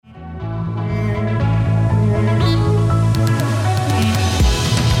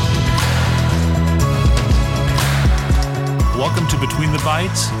Between the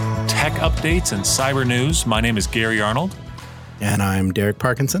Bytes, tech updates, and cyber news. My name is Gary Arnold. And I'm Derek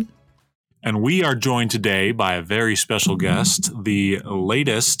Parkinson. And we are joined today by a very special guest, the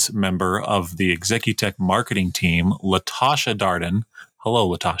latest member of the Executech marketing team, Latasha Darden. Hello,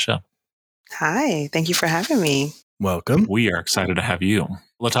 Latasha. Hi, thank you for having me. Welcome. We are excited to have you.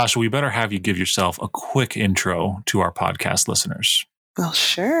 Latasha, we better have you give yourself a quick intro to our podcast listeners. Well,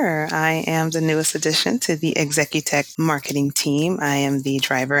 sure. I am the newest addition to the Executech marketing team. I am the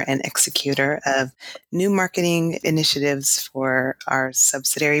driver and executor of new marketing initiatives for our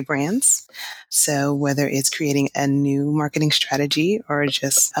subsidiary brands. So whether it's creating a new marketing strategy or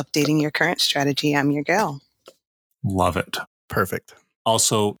just updating your current strategy, I'm your gal. Love it. Perfect.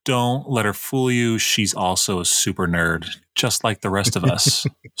 Also, don't let her fool you. She's also a super nerd, just like the rest of us.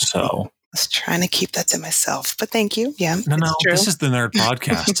 So I was trying to keep that to myself, but thank you. Yeah, No, true. This is the Nerd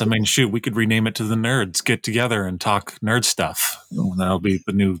Podcast. I mean, shoot, we could rename it to The Nerds, get together and talk nerd stuff. That'll be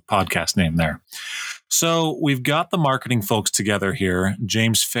the new podcast name there. So we've got the marketing folks together here.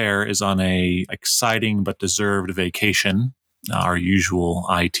 James Fair is on a exciting but deserved vacation, our usual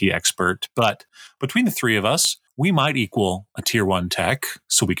IT expert. But between the three of us, we might equal a tier one tech,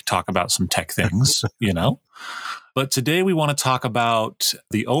 so we could talk about some tech things, But today we want to talk about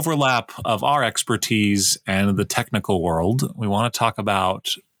the overlap of our expertise and the technical world. We want to talk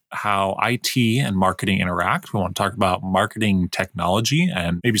about how IT and marketing interact. We want to talk about marketing technology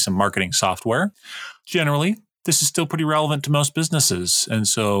and maybe some marketing software. Generally, this is still pretty relevant to most businesses. And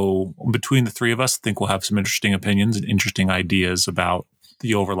so between the three of us, I think we'll have some interesting opinions and interesting ideas about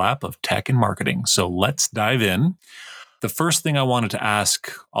the overlap of tech and marketing. So let's dive in. The first thing I wanted to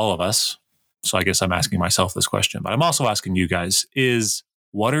ask all of us, so I guess I'm asking myself this question, but I'm also asking you guys, is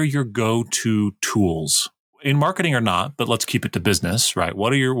what are your go-to tools? In marketing or not, but let's keep it to business, right?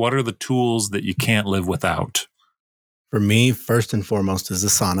 What are the tools that you can't live without? For me, first and foremost is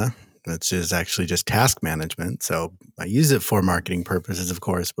Asana, which is actually just task management. So I use it for marketing purposes, of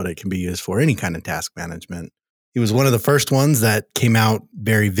course, but it can be used for any kind of task management. It was one of the first ones that came out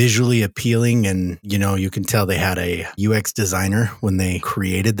very visually appealing. And, you can tell they had a UX designer when they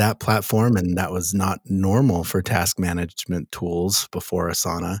created that platform. And that was not normal for task management tools before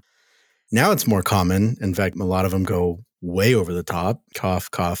Asana. Now it's more common. In fact, a lot of them go way over the top.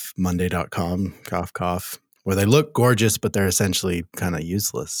 Cough, Monday.com, cough, where they look gorgeous, but they're essentially kind of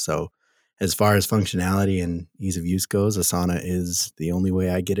useless. So as far as functionality and ease of use goes, Asana is the only way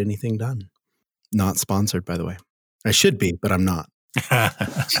I get anything done. Not sponsored, by the way. I should be, but I'm not.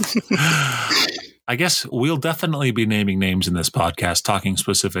 I guess we'll definitely be naming names in this podcast, talking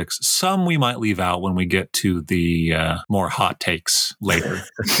specifics. Some we might leave out when we get to the more hot takes later.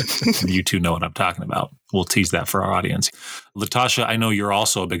 You two know what I'm talking about. We'll tease that for our audience. Latasha, I know you're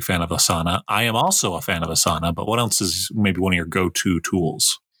also a big fan of Asana. I am also a fan of Asana, but what else is maybe one of your go-to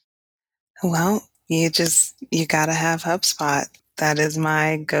tools? Well, you got to have HubSpot. That is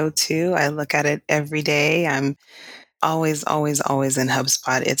my go-to. I look at it every day. I'm always in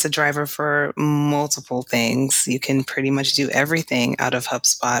HubSpot. It's a driver for multiple things. You can pretty much do everything out of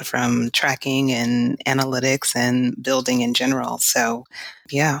HubSpot, from tracking and analytics and building in general. So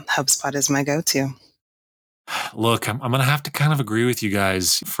yeah, HubSpot is my go-to. Look, I'm going to have to kind of agree with you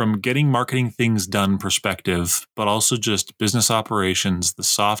guys from getting marketing things done perspective, but also just business operations, the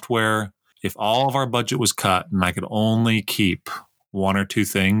software. If all of our budget was cut and I could only keep one or two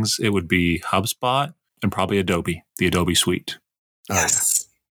things, it would be HubSpot and probably Adobe, the Adobe suite. Yes.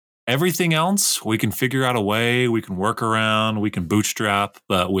 Everything else, we can figure out a way, we can work around, we can bootstrap.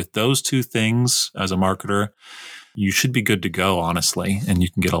 But with those two things as a marketer, you should be good to go, honestly, and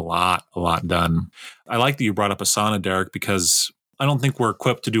you can get a lot done. I like that you brought up Asana, Derek, because I don't think we're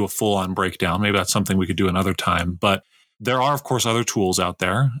equipped to do a full-on breakdown. Maybe that's something we could do another time. But there are, of course, other tools out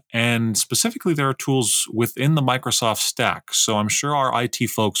there. And specifically, there are tools within the Microsoft stack. So I'm sure our IT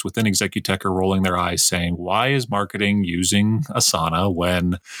folks within Executech are rolling their eyes saying, why is marketing using Asana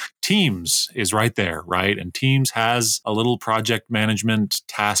when Teams is right there, right? And Teams has a little project management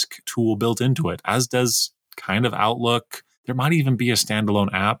task tool built into it, as does kind of Outlook. There might even be a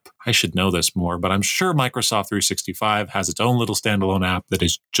standalone app. I should know this more, but I'm sure Microsoft 365 has its own little standalone app that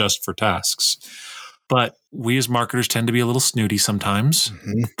is just for tasks. But we as marketers tend to be a little snooty sometimes.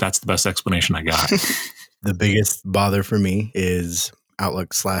 Mm-hmm. That's the best explanation I got. The biggest bother for me is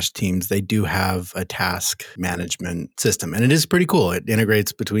Outlook/Teams. They do have a task management system, and it is pretty cool. It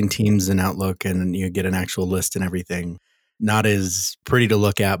integrates between Teams and Outlook, and you get an actual list and everything. Not as pretty to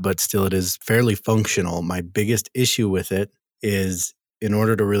look at, but still it is fairly functional. My biggest issue with it is in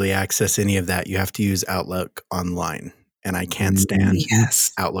order to really access any of that, you have to use Outlook Online. And I can't stand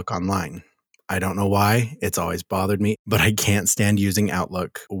Outlook Online. I don't know why. It's always bothered me, but I can't stand using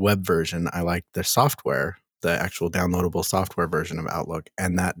Outlook web version. I like the software, the actual downloadable software version of Outlook,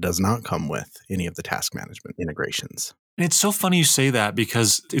 and that does not come with any of the task management integrations. And it's so funny you say that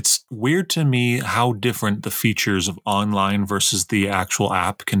because it's weird to me how different the features of online versus the actual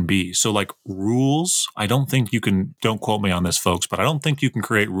app can be. So like rules, I don't think you can, don't quote me on this, folks, but I don't think you can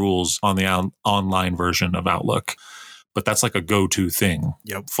create rules on the online version of Outlook. But that's like a go-to thing.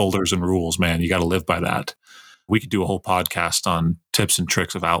 Yep. Folders and rules, man, you got to live by that. We could do a whole podcast on tips and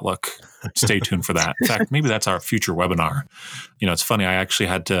tricks of Outlook. Stay tuned for that. In fact, maybe that's our future webinar. It's funny. I actually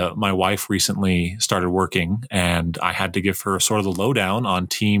my wife recently started working and I had to give her sort of the lowdown on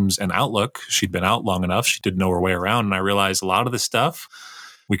Teams and Outlook. She'd been out long enough. She didn't know her way around. And I realized a lot of this stuff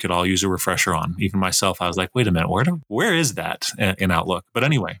we could all use a refresher on. Even myself, I was like, wait a minute, where is that in Outlook? But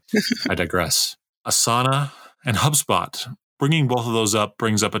anyway, I digress. Asana and HubSpot. Bringing both of those up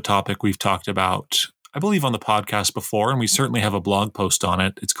brings up a topic we've talked about, I believe, on the podcast before, and we certainly have a blog post on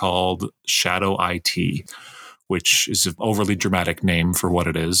it. It's called Shadow IT, which is an overly dramatic name for what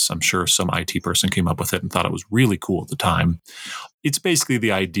it is. I'm sure some IT person came up with it and thought it was really cool at the time. It's basically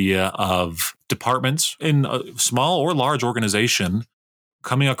the idea of departments in a small or large organization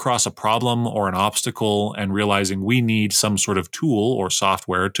coming across a problem or an obstacle and realizing we need some sort of tool or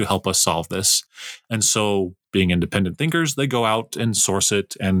software to help us solve this. And so being independent thinkers, they go out and source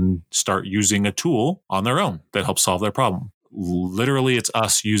it and start using a tool on their own that helps solve their problem. Literally, it's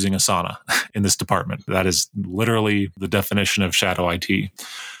us using Asana in this department. That is literally the definition of shadow IT.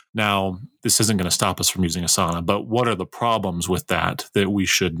 Now, this isn't going to stop us from using Asana, but what are the problems with that we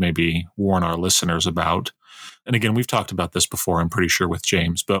should maybe warn our listeners about? And again, we've talked about this before, I'm pretty sure, with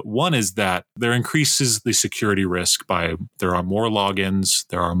James. But one is that there increases the security risk by there are more logins,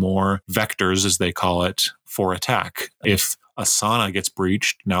 there are more vectors, as they call it, for attack. If Asana gets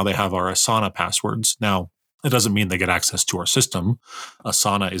breached, now they have our Asana passwords. Now, it doesn't mean they get access to our system.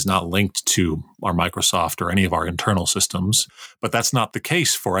 Asana is not linked to our Microsoft or any of our internal systems, but that's not the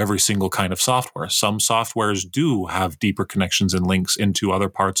case for every single kind of software. Some softwares do have deeper connections and links into other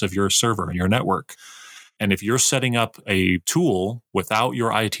parts of your server and your network. And if you're setting up a tool without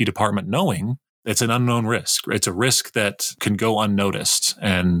your IT department knowing, it's an unknown risk. It's a risk that can go unnoticed.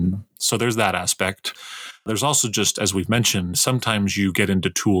 And so there's that aspect. There's also just, as we've mentioned, sometimes you get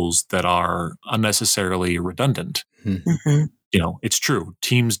into tools that are unnecessarily redundant. Mm-hmm. It's true.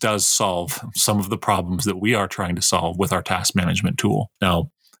 Teams does solve some of the problems that we are trying to solve with our task management tool.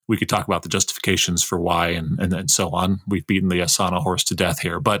 Now, we could talk about the justifications for why and so on. We've beaten the Asana horse to death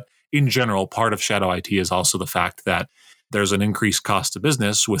here. But in general, part of shadow IT is also the fact that there's an increased cost to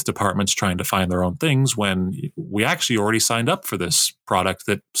business with departments trying to find their own things when we actually already signed up for this product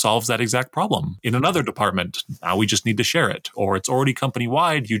that solves that exact problem in another department. Now we just need to share it, or it's already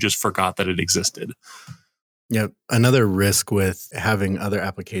company-wide. You just forgot that it existed. Yep. Another risk with having other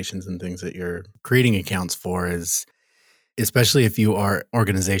applications and things that you're creating accounts for is, especially if your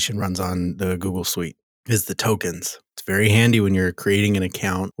organization runs on the Google Suite, is the tokens. It's very handy when you're creating an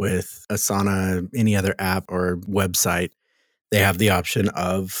account with Asana, any other app or website. They have the option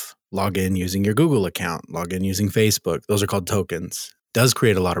of log in using your Google account, log in using Facebook. Those are called tokens. It does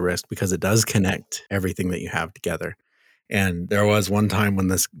create a lot of risk because it does connect everything that you have together. And there was one time when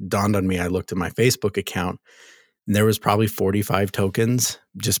this dawned on me, I looked at my Facebook account and there was probably 45 tokens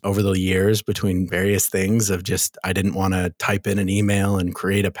just over the years between various things of just, I didn't want to type in an email and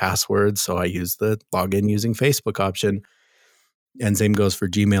create a password. So I used the login using Facebook option. And same goes for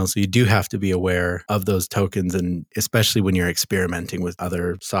Gmail. So you do have to be aware of those tokens. And especially when you're experimenting with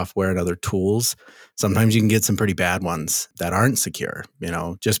other software and other tools, sometimes you can get some pretty bad ones that aren't secure,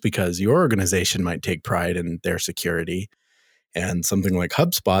 just because your organization might take pride in their security. And something like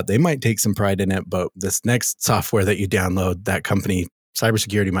HubSpot, they might take some pride in it, but this next software that you download, that company,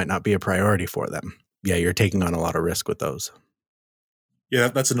 cybersecurity might not be a priority for them. Yeah, you're taking on a lot of risk with those. Yeah,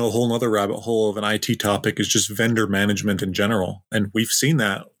 that's a whole nother rabbit hole of an IT topic, is just vendor management in general. And we've seen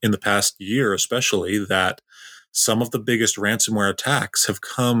that in the past year, especially, that some of the biggest ransomware attacks have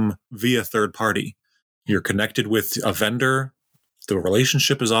come via third party. You're connected with a vendor. The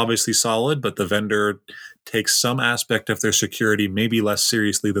relationship is obviously solid, but the vendor takes some aspect of their security maybe less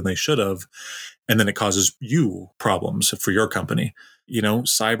seriously than they should have. And then it causes you problems for your company.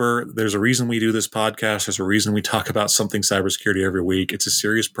 Cyber, there's a reason we do this podcast. There's a reason we talk about something cybersecurity every week. It's a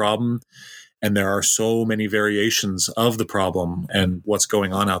serious problem. And there are so many variations of the problem and what's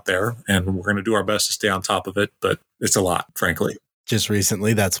going on out there. And we're going to do our best to stay on top of it, but it's a lot, frankly. Just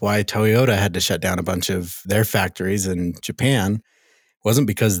recently, that's why Toyota had to shut down a bunch of their factories in Japan, Wasn't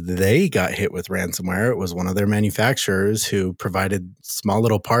because they got hit with ransomware. It was one of their manufacturers who provided small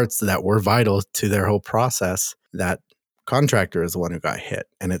little parts that were vital to their whole process. That contractor is the one who got hit,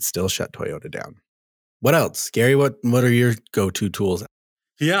 and it still shut Toyota down. What else? Gary, what are your go-to tools?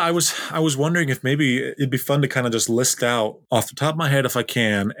 Yeah, I was wondering if maybe it'd be fun to kind of just list out off the top of my head, if I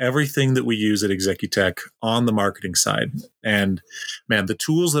can, everything that we use at Executech on the marketing side. And man, the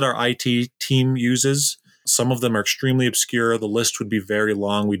tools that our IT team uses, some of them are extremely obscure. The list would be very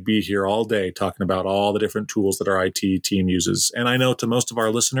long. We'd be here all day talking about all the different tools that our IT team uses. And I know to most of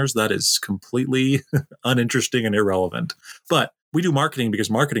our listeners, that is completely uninteresting and irrelevant. But we do marketing because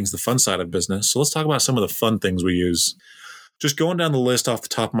marketing is the fun side of business. So let's talk about some of the fun things we use. Just going down the list off the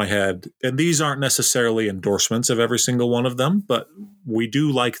top of my head, and these aren't necessarily endorsements of every single one of them, but we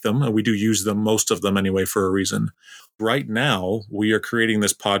do like them and we do use them, most of them anyway, for a reason. Right now, we are creating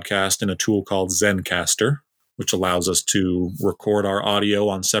this podcast in a tool called Zencastr, which allows us to record our audio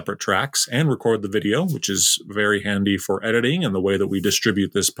on separate tracks and record the video, which is very handy for editing and the way that we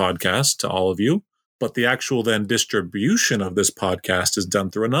distribute this podcast to all of you. But the actual then distribution of this podcast is done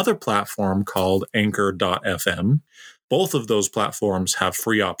through another platform called Anchor.fm. Both of those platforms have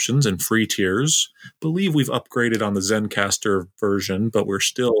free options and free tiers. I believe we've upgraded on the Zencastr version, but we're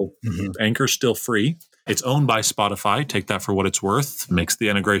still, Anchor's still free. It's owned by Spotify. Take that for what it's worth. Makes the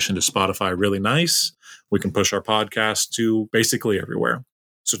integration to Spotify really nice. We can push our podcast to basically everywhere.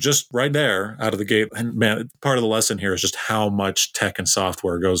 So just right there out of the gate, and man, part of the lesson here is just how much tech and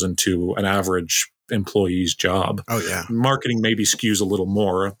software goes into an average employee's job. Oh, yeah. Marketing maybe skews a little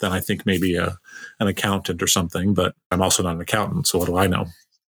more than I think maybe an accountant or something, but I'm also not an accountant, so what do I know?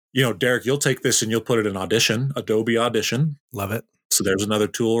 You know, Derek, you'll take this and you'll put it in Audition, Adobe Audition. Love it. So there's another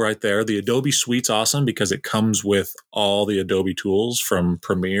tool right there. The Adobe Suite's awesome because it comes with all the Adobe tools from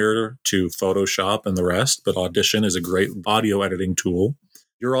Premiere to Photoshop and the rest, but Audition is a great audio editing tool.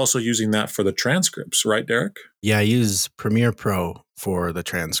 You're also using that for the transcripts, right, Derek? Yeah, I use Premiere Pro for the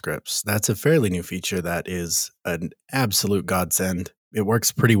transcripts. That's a fairly new feature that is an absolute godsend. It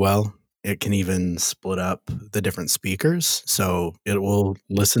works pretty well. It can even split up the different speakers. So it will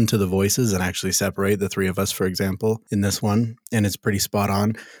listen to the voices and actually separate the three of us, for example, in this one. And it's pretty spot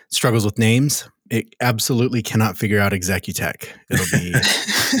on. Struggles with names. It absolutely cannot figure out Executech. It'll be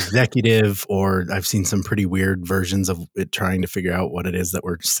executive, or I've seen some pretty weird versions of it trying to figure out what it is that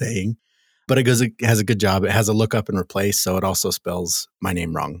we're saying. But it has a good job. It has a look up and replace, so it also spells my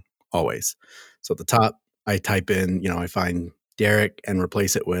name wrong always. So at the top, I type in, I find Derek and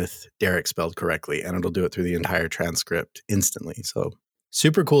replace it with Derek spelled correctly, and it'll do it through the entire transcript instantly. So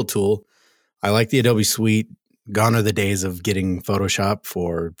super cool tool. I like the Adobe Suite. Gone are the days of getting Photoshop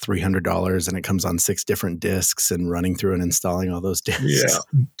for $300 and it comes on 6 different disks and running through and installing all those disks.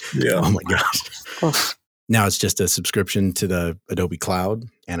 Yeah. Oh my gosh. Now it's just a subscription to the Adobe Cloud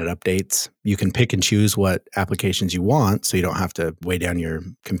and it updates. You can pick and choose what applications you want, so you don't have to weigh down your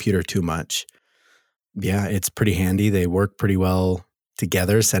computer too much. Yeah, it's pretty handy. They work pretty well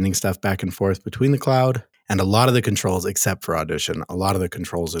together, sending stuff back and forth between the cloud. And a lot of the controls, except for Audition, a lot of the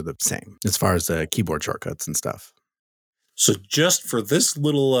controls are the same as far as the keyboard shortcuts and stuff. So just for this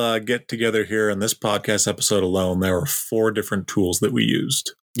little get together here in this podcast episode alone, there were 4 different tools that we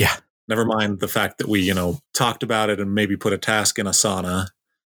used. Yeah. Never mind the fact that we, talked about it and maybe put a task in Asana.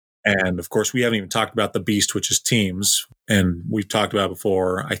 And of course, we haven't even talked about the beast, which is Teams. And we've talked about it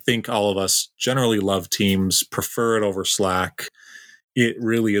before. I think all of us generally love Teams, prefer it over Slack. It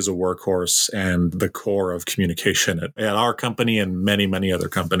really is a workhorse and the core of communication at our company and many, many other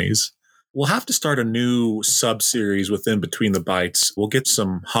companies. We'll have to start a new sub-series within Between the Bytes. We'll get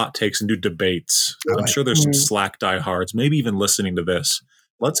some hot takes and do debates. I'm sure there's some Slack diehards, maybe even listening to this.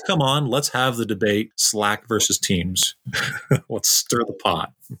 Let's come on. Let's have the debate, Slack versus Teams. Let's stir the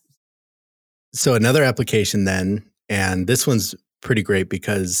pot. So another application then, and this one's pretty great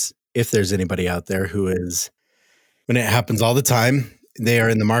because if there's anybody out there who is, when it happens all the time, they are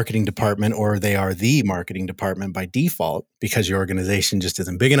in the marketing department or they are the marketing department by default because your organization just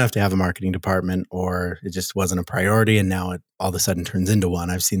isn't big enough to have a marketing department, or it just wasn't a priority and now it all of a sudden turns into one.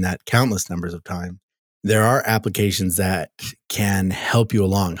 I've seen that countless numbers of times. There are applications that can help you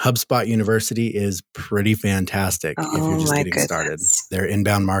along. HubSpot University is pretty fantastic if you're just getting started. Their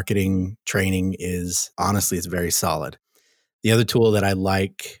inbound marketing training is, honestly, it's very solid. The other tool that I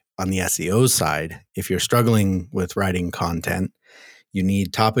like on the SEO side, if you're struggling with writing content, you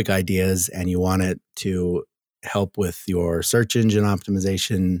need topic ideas and you want it to help with your search engine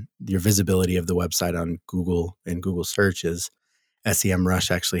optimization, your visibility of the website on Google and Google searches,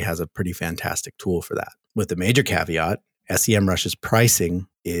 SEMrush actually has a pretty fantastic tool for that. With the major caveat, SEMrush's pricing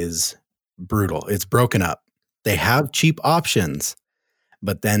is brutal. It's broken up. They have cheap options,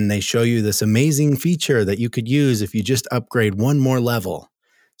 But then they show you this amazing feature that you could use if you just upgrade one more level.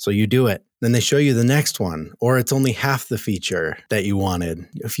 So you do it. Then they show you the next one, or it's only half the feature that you wanted.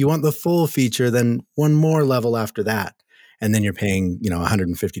 If you want the full feature, then one more level after that. And then you're paying,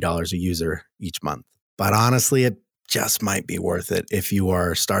 $150 a user each month. But honestly, it just might be worth it if you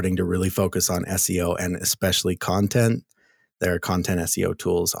are starting to really focus on SEO and especially content. Their content SEO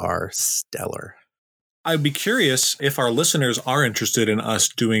tools are stellar. I'd be curious if our listeners are interested in us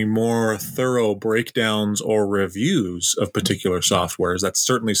doing more thorough breakdowns or reviews of particular softwares. That's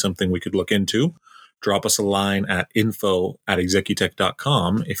certainly something we could look into. Drop us a line at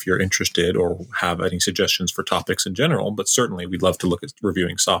info@executech.com if you're interested or have any suggestions for topics in general. But certainly we'd love to look at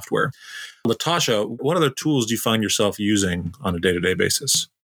reviewing software. Latasha, what other tools do you find yourself using on a day-to-day basis?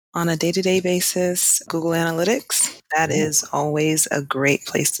 On a day-to-day basis, Google Analytics, that is always a great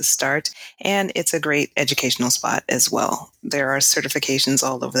place to start. And it's a great educational spot as well. There are certifications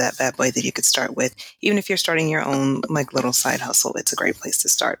all over that bad boy that you could start with. Even if you're starting your own little side hustle, it's a great place to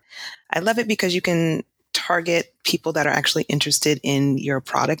start. I love it because you can target people that are actually interested in your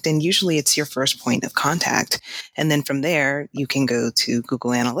product. And usually it's your first point of contact. And then from there, you can go to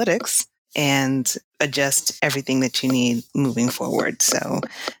Google Analytics and adjust everything that you need moving forward. So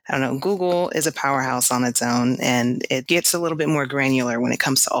I don't know, Google is a powerhouse on its own, and it gets a little bit more granular when it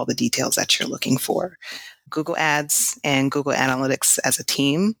comes to all the details that you're looking for. Google Ads and Google Analytics as a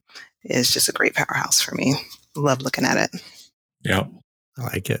team is just a great powerhouse for me. Love looking at it. Yeah. I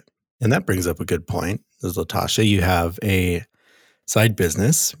like it. And that brings up a good point. As Latasha, you have a side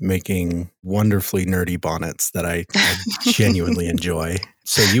business making wonderfully nerdy bonnets that I genuinely enjoy.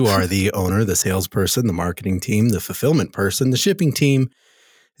 So you are the owner, the salesperson, the marketing team, the fulfillment person, the shipping team,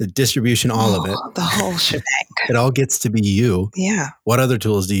 the distribution, all of it. The whole shebang. It all gets to be you. Yeah. What other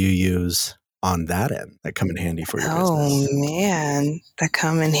tools do you use on that end that come in handy for your business? Oh, man, that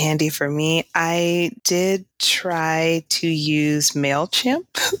come in handy for me. I did try to use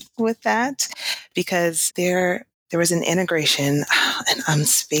MailChimp with that because there was an integration, and I'm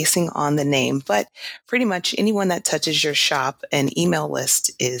spacing on the name, but pretty much anyone that touches your shop, an email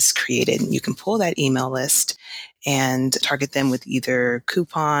list is created. You can pull that email list and target them with either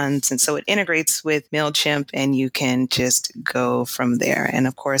coupons. And so it integrates with MailChimp, and you can just go from there. And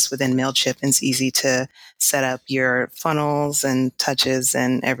of course, within MailChimp, it's easy to set up your funnels and touches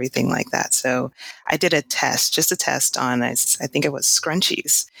and everything like that. So I did just a test on, I think it was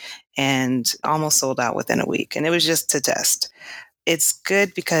scrunchies, and almost sold out within a week. And it was just to test. It's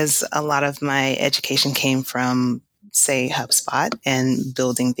good because a lot of my education came from, say, HubSpot and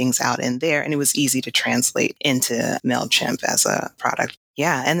building things out in there. And it was easy to translate into MailChimp as a product.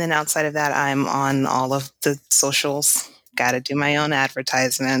 Yeah. And then outside of that, I'm on all of the socials. Got to do my own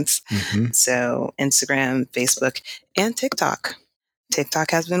advertisements. Mm-hmm. So Instagram, Facebook, and TikTok.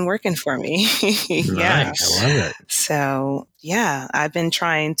 TikTok has been working for me. Yeah. Nice. I love it. So yeah, I've been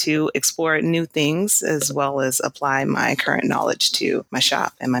trying to explore new things as well as apply my current knowledge to my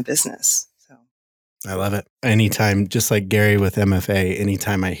shop and my business. So I love it. Anytime, just like Gary with MFA,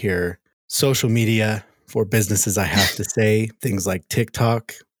 anytime I hear social media for businesses, I have to say things like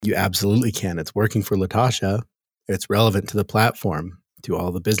TikTok, you absolutely can. It's working for Latasha. It's relevant to the platform. To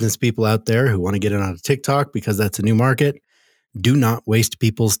all the business people out there who want to get in on TikTok because that's a new market, do not waste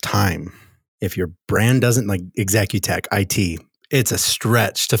people's time. If your brand doesn't, like Executech, IT, it's a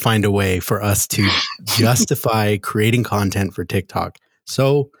stretch to find a way for us to justify creating content for TikTok.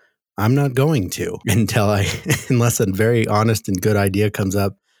 So I'm not going to unless a very honest and good idea comes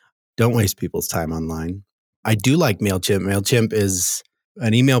up. Don't waste people's time online. I do like MailChimp. MailChimp is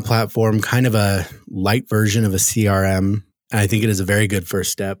an email platform, kind of a light version of a CRM. And I think it is a very good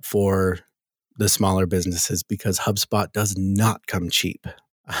first step for the smaller businesses because HubSpot does not come cheap.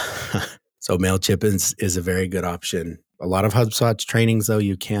 So MailChimp is a very good option. A lot of HubSpot's trainings, though,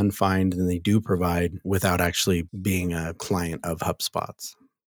 you can find and they do provide without actually being a client of HubSpot's.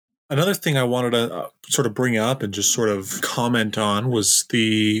 Another thing I wanted to sort of bring up and just sort of comment on was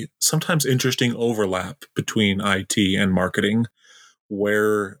the sometimes interesting overlap between IT and marketing,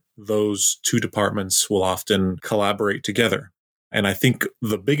 where those two departments will often collaborate together. And I think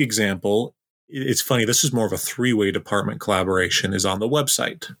the big example, it's funny, this is more of a three-way department collaboration, is on the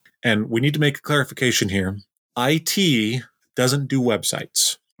website. And we need to make a clarification here. IT doesn't do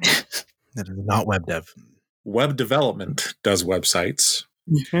websites. That is not web dev. Web development does websites,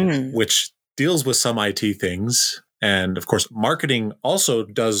 which deals with some IT things. And of course, marketing also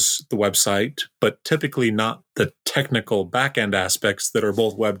does the website, but typically not the technical back-end aspects that are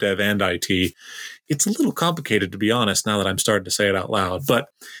both web dev and IT. It's a little complicated, to be honest, now that I'm starting to say it out loud. But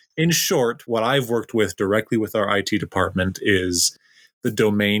in short, what I've worked with directly with our IT department is the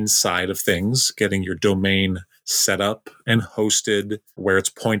domain side of things, getting your domain set up and hosted where it's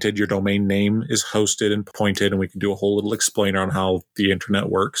pointed. Your domain name is hosted and pointed, and we can do a whole little explainer on how the internet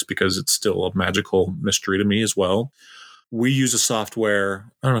works because it's still a magical mystery to me as well. We use a software,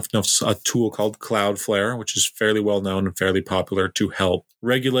 I don't know if you know, it's a tool called Cloudflare, which is fairly well known and fairly popular to help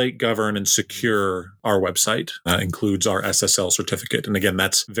regulate, govern, and secure our website. That includes our SSL certificate. And again,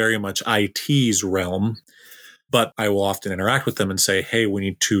 that's very much IT's realm. But I will often interact with them and say, hey, we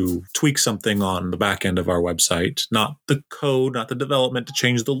need to tweak something on the back end of our website. Not the code, not the development to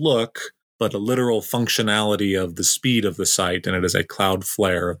change the look, but a literal functionality of the speed of the site. And it is a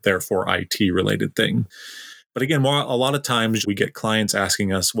Cloudflare, therefore IT related thing. But again, a lot of times we get clients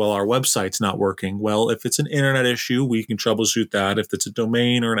asking us, well, our website's not working. Well, if it's an internet issue, we can troubleshoot that. If it's a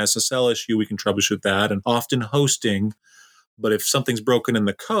domain or an SSL issue, we can troubleshoot that, and often hosting. But if something's broken in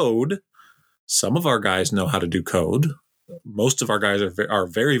the code, some of our guys know how to do code. Most of our guys are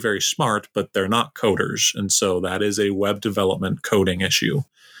very, very smart, but they're not coders. And so that is a web development coding issue.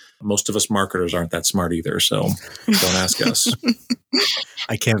 Most of us marketers aren't that smart either, so don't ask us.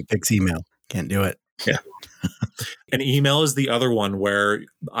 I can't fix email. Can't do it. Yeah. And email is the other one where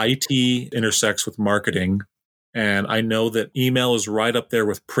IT intersects with marketing. And I know that email is right up there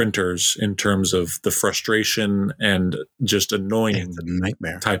with printers in terms of the frustration and just annoying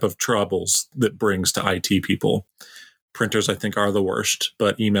nightmare type of troubles that brings to IT people. Printers, I think, are the worst,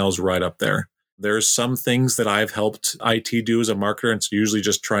 but email is right up there. There's some things that I've helped IT do as a marketer. And it's usually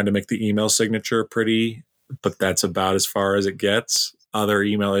just trying to make the email signature pretty, but that's about as far as it gets. Other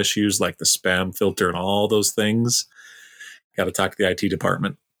email issues like the spam filter and all those things, got to talk to the IT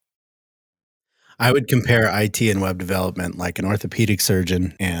department. I would compare IT and web development like an orthopedic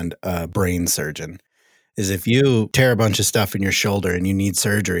surgeon and a brain surgeon. Is if you tear a bunch of stuff in your shoulder and you need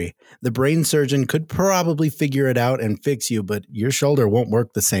surgery, the brain surgeon could probably figure it out and fix you, but your shoulder won't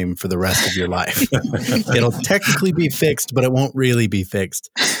work the same for the rest of your life. It'll technically be fixed, but it won't really be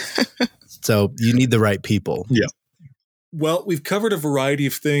fixed. So you need the right people. Yeah. Well, we've covered a variety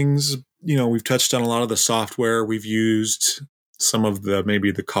of things. You know, we've touched on a lot of the software we've used, some of the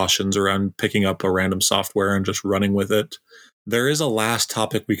maybe the cautions around picking up a random software and just running with it. There is a last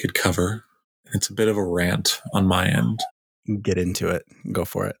topic we could cover. It's a bit of a rant on my end. Get into it. Go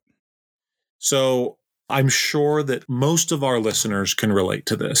for it. So I'm sure that most of our listeners can relate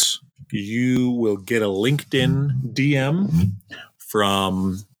to this. You will get a LinkedIn DM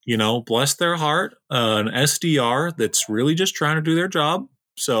from, you know, bless their heart, an SDR that's really just trying to do their job.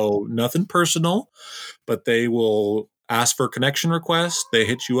 So nothing personal, but they will ask for a connection request. They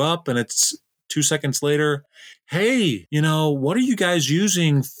hit you up and it's 2 seconds later. Hey, you know, what are you guys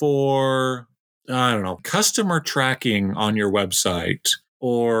using for, I don't know, customer tracking on your website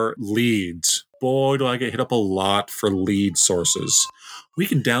or leads? Boy, do I get hit up a lot for lead sources. We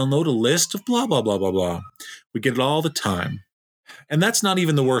can download a list of blah, blah, blah, blah, blah. We get it all the time. And that's not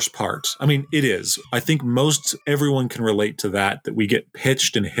even the worst part. I mean, it is. I think everyone can relate to that we get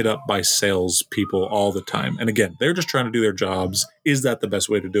pitched and hit up by sales people all the time. And again, they're just trying to do their jobs. Is that the best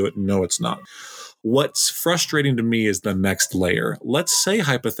way to do it? No, it's not. What's frustrating to me is the next layer. Let's say,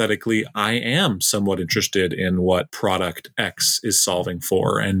 hypothetically, I am somewhat interested in what product X is solving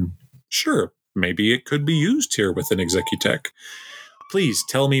for. And sure, maybe it could be used here with an Executech. Please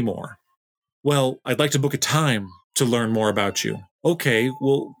tell me more. Well, I'd like to book a time to learn more about you. Okay,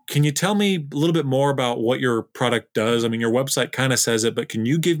 well, can you tell me a little bit more about what your product does? I mean, your website kind of says it, but can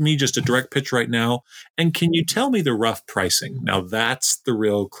you give me just a direct pitch right now? And can you tell me the rough pricing? Now, that's the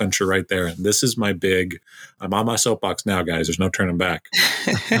real clincher right there. And this is I'm on my soapbox now, guys. There's no turning back.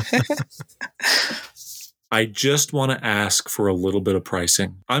 I just want to ask for a little bit of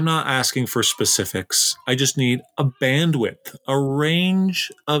pricing. I'm not asking for specifics. I just need a bandwidth, a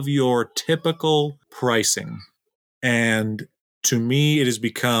range of your typical pricing. And to me, it has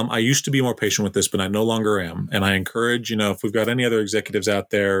become, I used to be more patient with this, but I no longer am. And I encourage, if we've got any other executives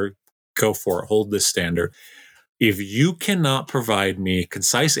out there, go for it. Hold this standard. If you cannot provide me a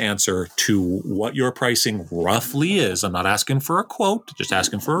concise answer to what your pricing roughly is, I'm not asking for a quote, just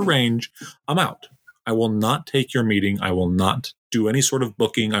asking for a range, I'm out. I will not take your meeting. I will not do any sort of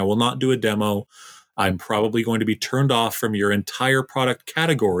booking. I will not do a demo. I'm probably going to be turned off from your entire product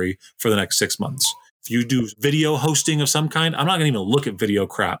category for the next 6 months. If you do video hosting of some kind, I'm not going to even look at video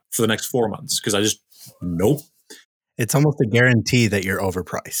crap for the next 4 months because nope. It's almost a guarantee that you're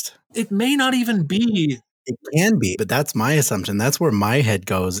overpriced. It may not even be. It can be, but that's my assumption. That's where my head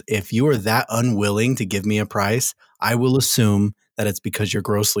goes. If you are that unwilling to give me a price, I will assume that it's because you're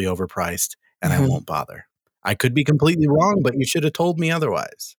grossly overpriced and I won't bother. I could be completely wrong, but you should have told me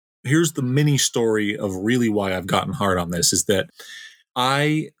otherwise. Here's the mini story of really why I've gotten hard on this is that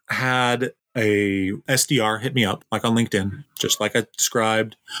I had a SDR hit me up, like on LinkedIn, just like I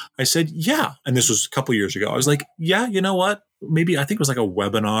described. I said, yeah. And this was a couple years ago. I was like, yeah, you know what? Maybe I think it was like a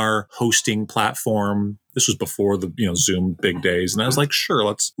webinar hosting platform. This was before the Zoom big days. And I was like,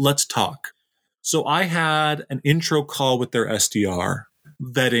 sure, let's talk. So I had an intro call with their SDR,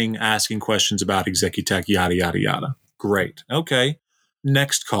 vetting, asking questions about Executech, yada, yada, yada. Great. Okay.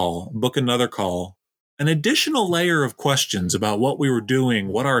 Next call, book another call. An additional layer of questions about what we were doing,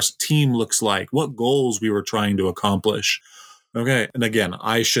 what our team looks like, what goals we were trying to accomplish. Okay. And again,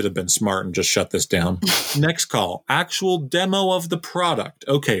 I should have been smart and just shut this down. Next call, actual demo of the product.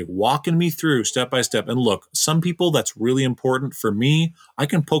 Okay. Walking me through step by step. And look, some people, that's really important. For me, I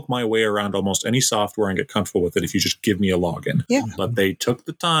can poke my way around almost any software and get comfortable with it if you just give me a login. Yeah. But they took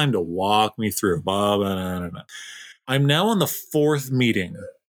the time to walk me through. Blah, blah, blah, blah, blah. I'm now on the fourth meeting.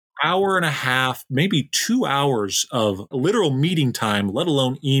 Hour and a half, maybe 2 hours of literal meeting time, let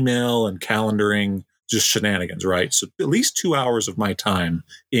alone email and calendaring, just shenanigans, right? So at least 2 hours of my time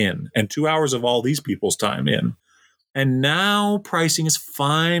in and 2 hours of all these people's time in. And now pricing is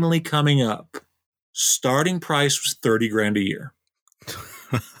finally coming up. Starting price was 30 grand a year.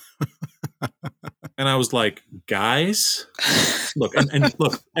 And I was like, guys, look, and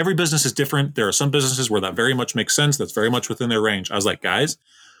look, every business is different. There are some businesses where that very much makes sense. That's very much within their range. I was like, guys,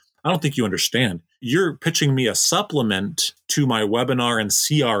 I don't think you understand. You're pitching me a supplement to my webinar and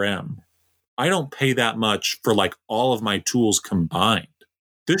CRM. I don't pay that much for like all of my tools combined.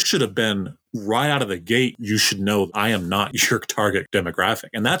 This should have been right out of the gate. You should know I am not your target demographic.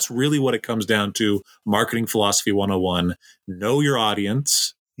 And that's really what it comes down to. Marketing Philosophy 101. Know your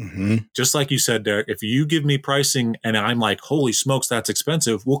audience. Mm-hmm. Just like you said, Derek, if you give me pricing and I'm like, holy smokes, that's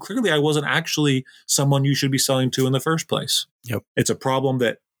expensive. Well, clearly I wasn't actually someone you should be selling to in the first place. Yep. It's a problem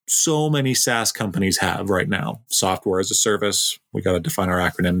that so many SaaS companies have right now. Software as a service. We got to define our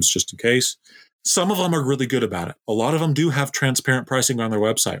acronyms just in case. Some of them are really good about it. A lot of them do have transparent pricing on their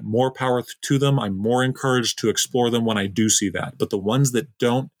website. More power to them. I'm more encouraged to explore them when I do see that. But the ones that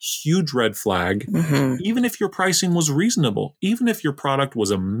don't, huge red flag. Mm-hmm. Even if your pricing was reasonable, even if your product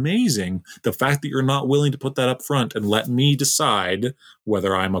was amazing, the fact that you're not willing to put that up front and let me decide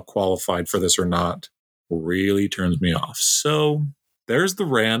whether I'm qualified for this or not really turns me off. So there's the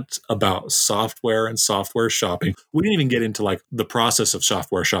rant about software and software shopping. We didn't even get into like the process of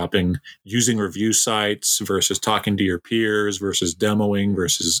software shopping, using review sites versus talking to your peers versus demoing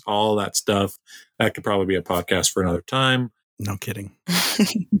versus all that stuff. That could probably be a podcast for another time. No kidding.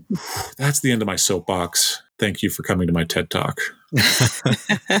 That's the end of my soapbox. Thank you for coming to my TED Talk.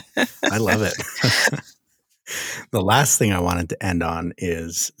 I love it. The last thing I wanted to end on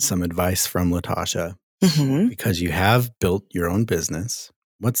is some advice from Latasha. Mm-hmm. Because you have built your own business.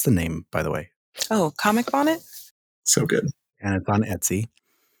 What's the name, by the way? Oh, Comic Bonnet. So good. And it's on Etsy.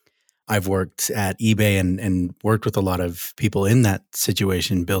 I've worked at eBay and worked with a lot of people in that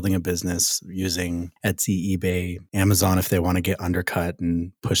situation, building a business using Etsy, eBay, Amazon if they want to get undercut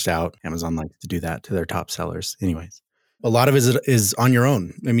and pushed out. Amazon likes to do that to their top sellers. Anyways, a lot of it is on your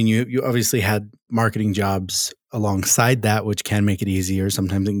own. I mean, you obviously had marketing jobs alongside that, which can make it easier.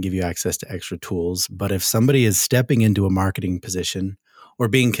 Sometimes it can give you access to extra tools. But if somebody is stepping into a marketing position or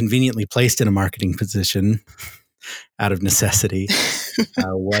being conveniently placed in a marketing position out of necessity,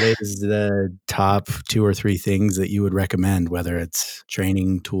 what is the top 2 or 3 things that you would recommend, whether it's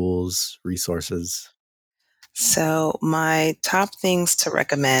training, tools, resources? So my top things to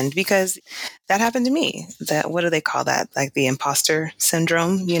recommend, because that happened to me, what do they call that? Like the imposter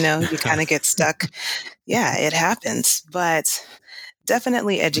syndrome, you kind of get stuck. Yeah, it happens, but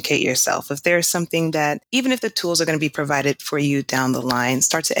definitely educate yourself. If there's something that, even if the tools are going to be provided for you down the line,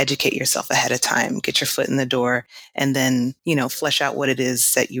 start to educate yourself ahead of time, get your foot in the door, and then, flesh out what it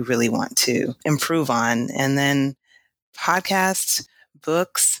is that you really want to improve on. And then podcasts,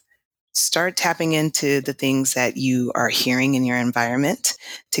 books, start tapping into the things that you are hearing in your environment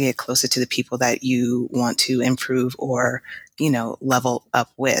to get closer to the people that you want to improve or, level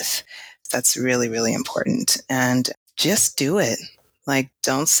up with. That's really, really important. And just do it. Like,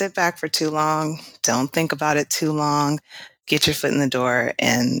 don't sit back for too long. Don't think about it too long. Get your foot in the door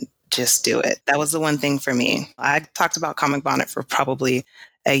and just do it. That was the one thing for me. I talked about Comic Bonnet for probably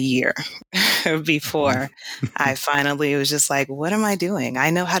a year before I finally was just like, what am I doing?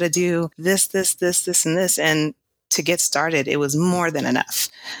 I know how to do this, and this. And to get started, it was more than enough.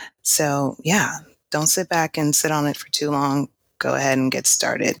 So yeah, don't sit back and sit on it for too long. Go ahead and get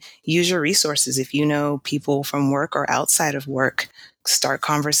started. Use your resources. If you know people from work or outside of work, start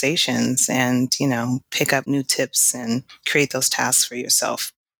conversations and, pick up new tips and create those tasks for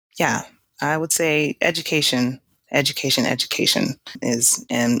yourself. Yeah, I would say education education is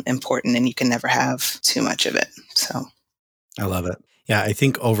important, and you can never have too much of it. So I love it. Yeah, I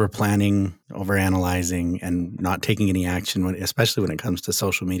think over planning, over analyzing, and not taking any action, especially when it comes to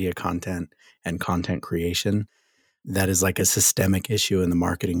social media content and content creation, that is like a systemic issue in the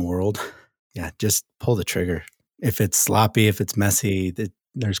marketing world. Yeah, just pull the trigger. If it's sloppy, if it's messy,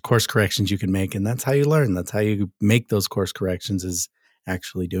 there's course corrections you can make, and that's how you learn. That's how you make those course corrections, is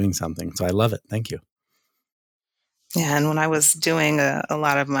actually doing something. So I love it. Thank you. yeah, and when I was doing a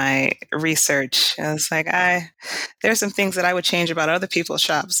lot of my research, I was like, there's some things that I would change about other people's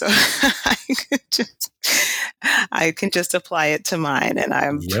shops, so I can just apply it to mine, and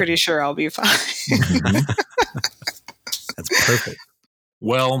I'm pretty sure I'll be fine. That's perfect.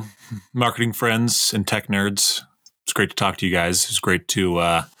 Well, marketing friends and tech nerds, it's great to talk to you guys. It's great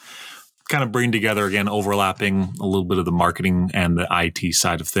to kind of bring together, again, overlapping a little bit of the marketing and the IT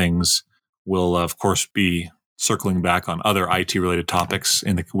side of things. We'll, of course, be circling back on other IT-related topics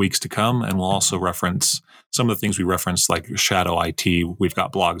in the weeks to come, and we'll also reference some of the things we referenced, like Shadow IT. We've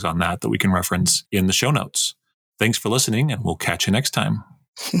got blogs on that we can reference in the show notes. Thanks for listening, and we'll catch you next time.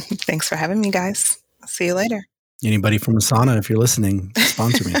 Thanks for having me, guys. See you later. Anybody from Asana, if you're listening,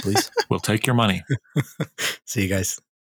 sponsor me, please. We'll take your money. See you guys.